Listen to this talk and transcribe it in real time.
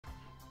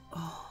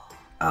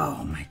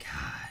Oh my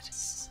God.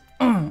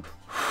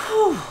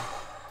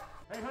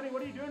 Hey, honey,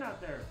 what are you doing out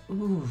there?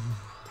 Ooh.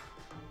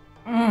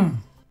 Did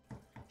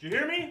you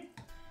hear me?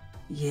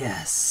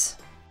 Yes.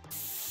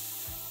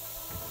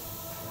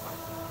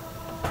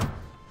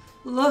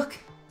 Look,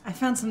 I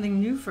found something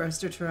new for us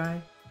to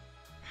try.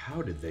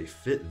 How did they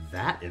fit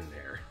that in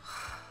there?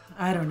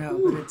 I don't know,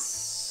 but it's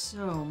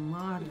so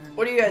modern.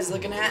 What are you guys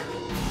looking at?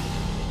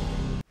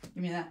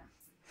 Give me that.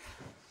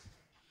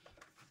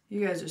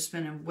 You guys are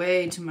spending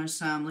way too much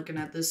time looking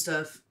at this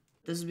stuff.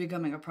 This is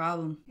becoming a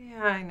problem.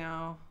 Yeah, I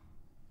know.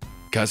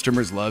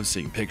 Customers love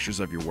seeing pictures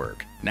of your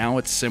work. Now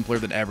it's simpler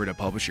than ever to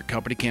publish your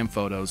CompanyCam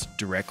photos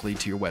directly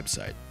to your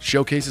website.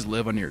 Showcases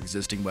live on your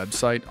existing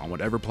website on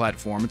whatever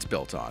platform it's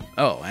built on.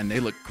 Oh, and they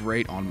look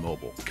great on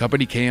mobile.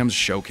 CompanyCam's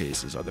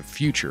showcases are the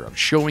future of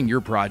showing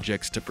your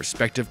projects to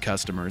prospective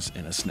customers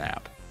in a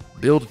snap.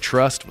 Build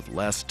trust with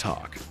less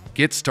talk.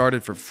 Get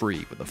started for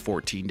free with a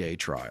 14-day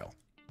trial.